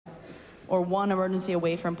or one emergency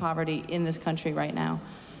away from poverty in this country right now.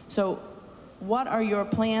 So what are your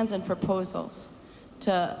plans and proposals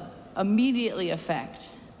to immediately affect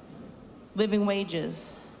living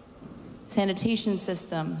wages, sanitation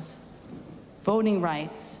systems, voting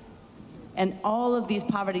rights, and all of these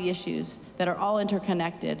poverty issues that are all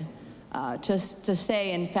interconnected to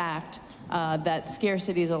say, in fact, that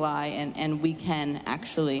scarcity is a lie and we can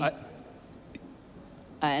actually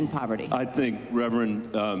end poverty? I think,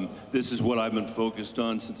 Reverend, this is what I've been focused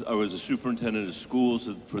on since I was a superintendent of schools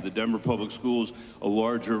for the Denver Public Schools, a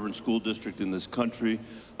large urban school district in this country.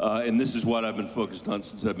 And this is what I've been focused on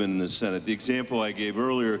since I've been in the Senate. The example I gave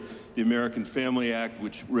earlier, the American Family Act,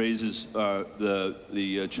 which raises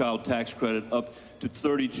the child tax credit up to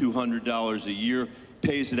 $3,200 a year,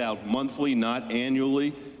 pays it out monthly, not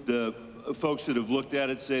annually. The folks that have looked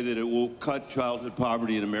at it say that it will cut childhood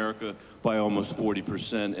poverty in America by almost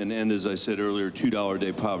 40% and end, as I said earlier, $2 a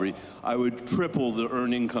day poverty. I would triple the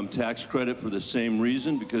earned income tax credit for the same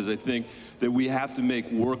reason, because I think that we have to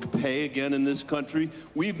make work pay again in this country.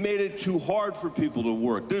 We've made it too hard for people to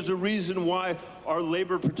work. There's a reason why our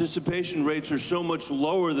labor participation rates are so much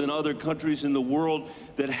lower than other countries in the world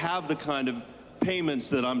that have the kind of payments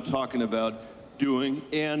that I'm talking about doing,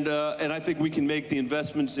 and I think we can make the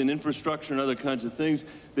investments in infrastructure and other kinds of things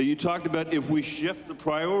that you talked about if we shift the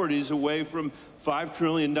priorities away from $5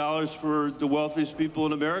 trillion for the wealthiest people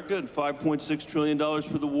in America and $5.6 trillion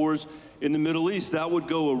for the wars in the Middle East. That would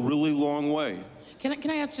go a really long way.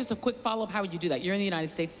 Can I ask just a quick follow-up? How would you do that? You're in the United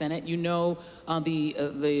States Senate. You know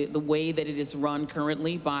the way that it is run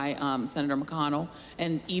currently by Senator McConnell.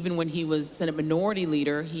 And even when he was Senate Minority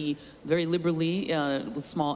Leader, he very liberally, with small